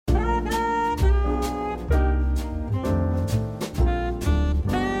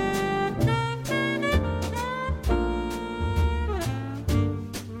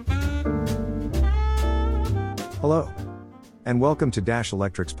and welcome to Dash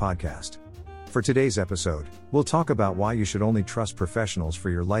Electric's podcast. For today's episode, we'll talk about why you should only trust professionals for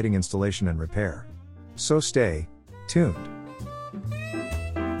your lighting installation and repair. So stay tuned.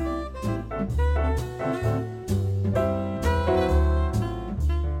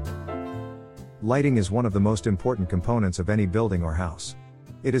 Lighting is one of the most important components of any building or house.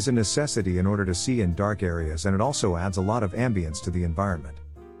 It is a necessity in order to see in dark areas, and it also adds a lot of ambience to the environment.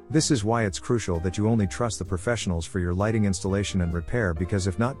 This is why it's crucial that you only trust the professionals for your lighting installation and repair, because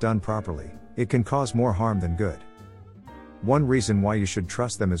if not done properly, it can cause more harm than good. One reason why you should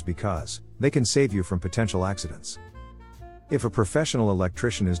trust them is because they can save you from potential accidents. If a professional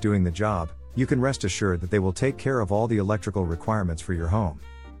electrician is doing the job, you can rest assured that they will take care of all the electrical requirements for your home.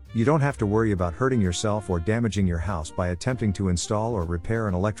 You don't have to worry about hurting yourself or damaging your house by attempting to install or repair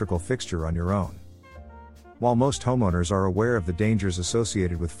an electrical fixture on your own. While most homeowners are aware of the dangers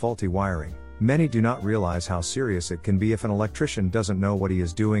associated with faulty wiring, many do not realize how serious it can be if an electrician doesn't know what he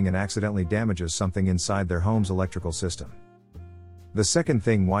is doing and accidentally damages something inside their home's electrical system. The second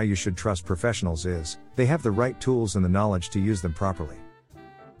thing why you should trust professionals is, they have the right tools and the knowledge to use them properly.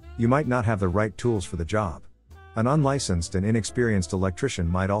 You might not have the right tools for the job. An unlicensed and inexperienced electrician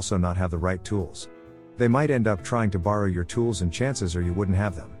might also not have the right tools. They might end up trying to borrow your tools, and chances are you wouldn't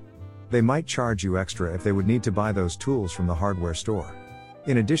have them. They might charge you extra if they would need to buy those tools from the hardware store.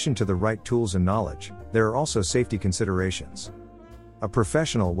 In addition to the right tools and knowledge, there are also safety considerations. A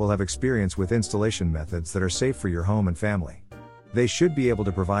professional will have experience with installation methods that are safe for your home and family. They should be able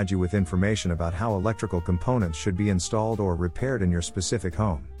to provide you with information about how electrical components should be installed or repaired in your specific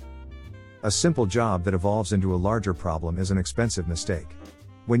home. A simple job that evolves into a larger problem is an expensive mistake.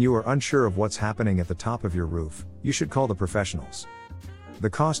 When you are unsure of what's happening at the top of your roof, you should call the professionals. The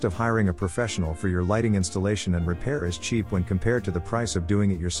cost of hiring a professional for your lighting installation and repair is cheap when compared to the price of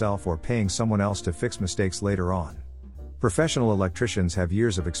doing it yourself or paying someone else to fix mistakes later on. Professional electricians have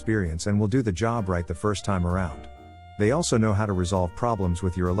years of experience and will do the job right the first time around. They also know how to resolve problems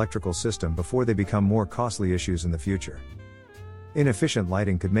with your electrical system before they become more costly issues in the future. Inefficient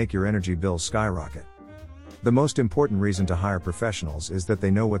lighting could make your energy bills skyrocket. The most important reason to hire professionals is that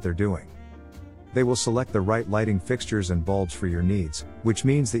they know what they're doing. They will select the right lighting fixtures and bulbs for your needs, which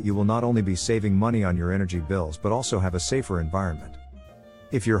means that you will not only be saving money on your energy bills but also have a safer environment.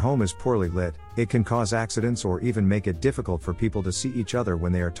 If your home is poorly lit, it can cause accidents or even make it difficult for people to see each other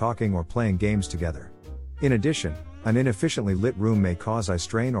when they are talking or playing games together. In addition, an inefficiently lit room may cause eye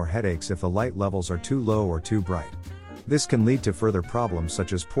strain or headaches if the light levels are too low or too bright. This can lead to further problems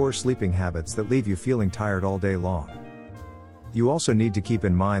such as poor sleeping habits that leave you feeling tired all day long. You also need to keep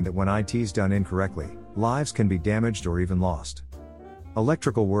in mind that when IT's done incorrectly, lives can be damaged or even lost.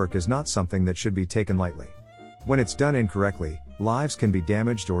 Electrical work is not something that should be taken lightly. When it's done incorrectly, lives can be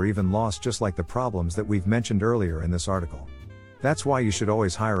damaged or even lost, just like the problems that we've mentioned earlier in this article. That's why you should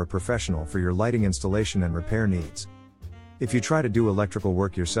always hire a professional for your lighting installation and repair needs. If you try to do electrical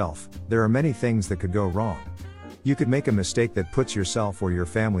work yourself, there are many things that could go wrong. You could make a mistake that puts yourself or your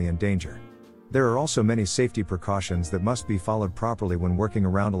family in danger. There are also many safety precautions that must be followed properly when working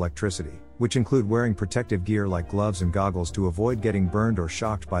around electricity, which include wearing protective gear like gloves and goggles to avoid getting burned or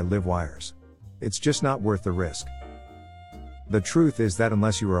shocked by live wires. It's just not worth the risk. The truth is that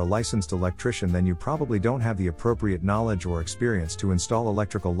unless you are a licensed electrician, then you probably don't have the appropriate knowledge or experience to install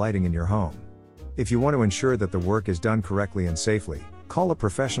electrical lighting in your home. If you want to ensure that the work is done correctly and safely, call a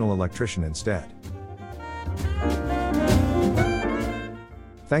professional electrician instead.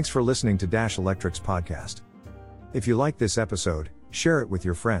 Thanks for listening to Dash Electric's podcast. If you like this episode, share it with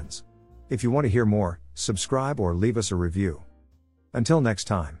your friends. If you want to hear more, subscribe or leave us a review. Until next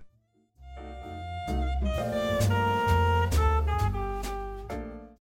time.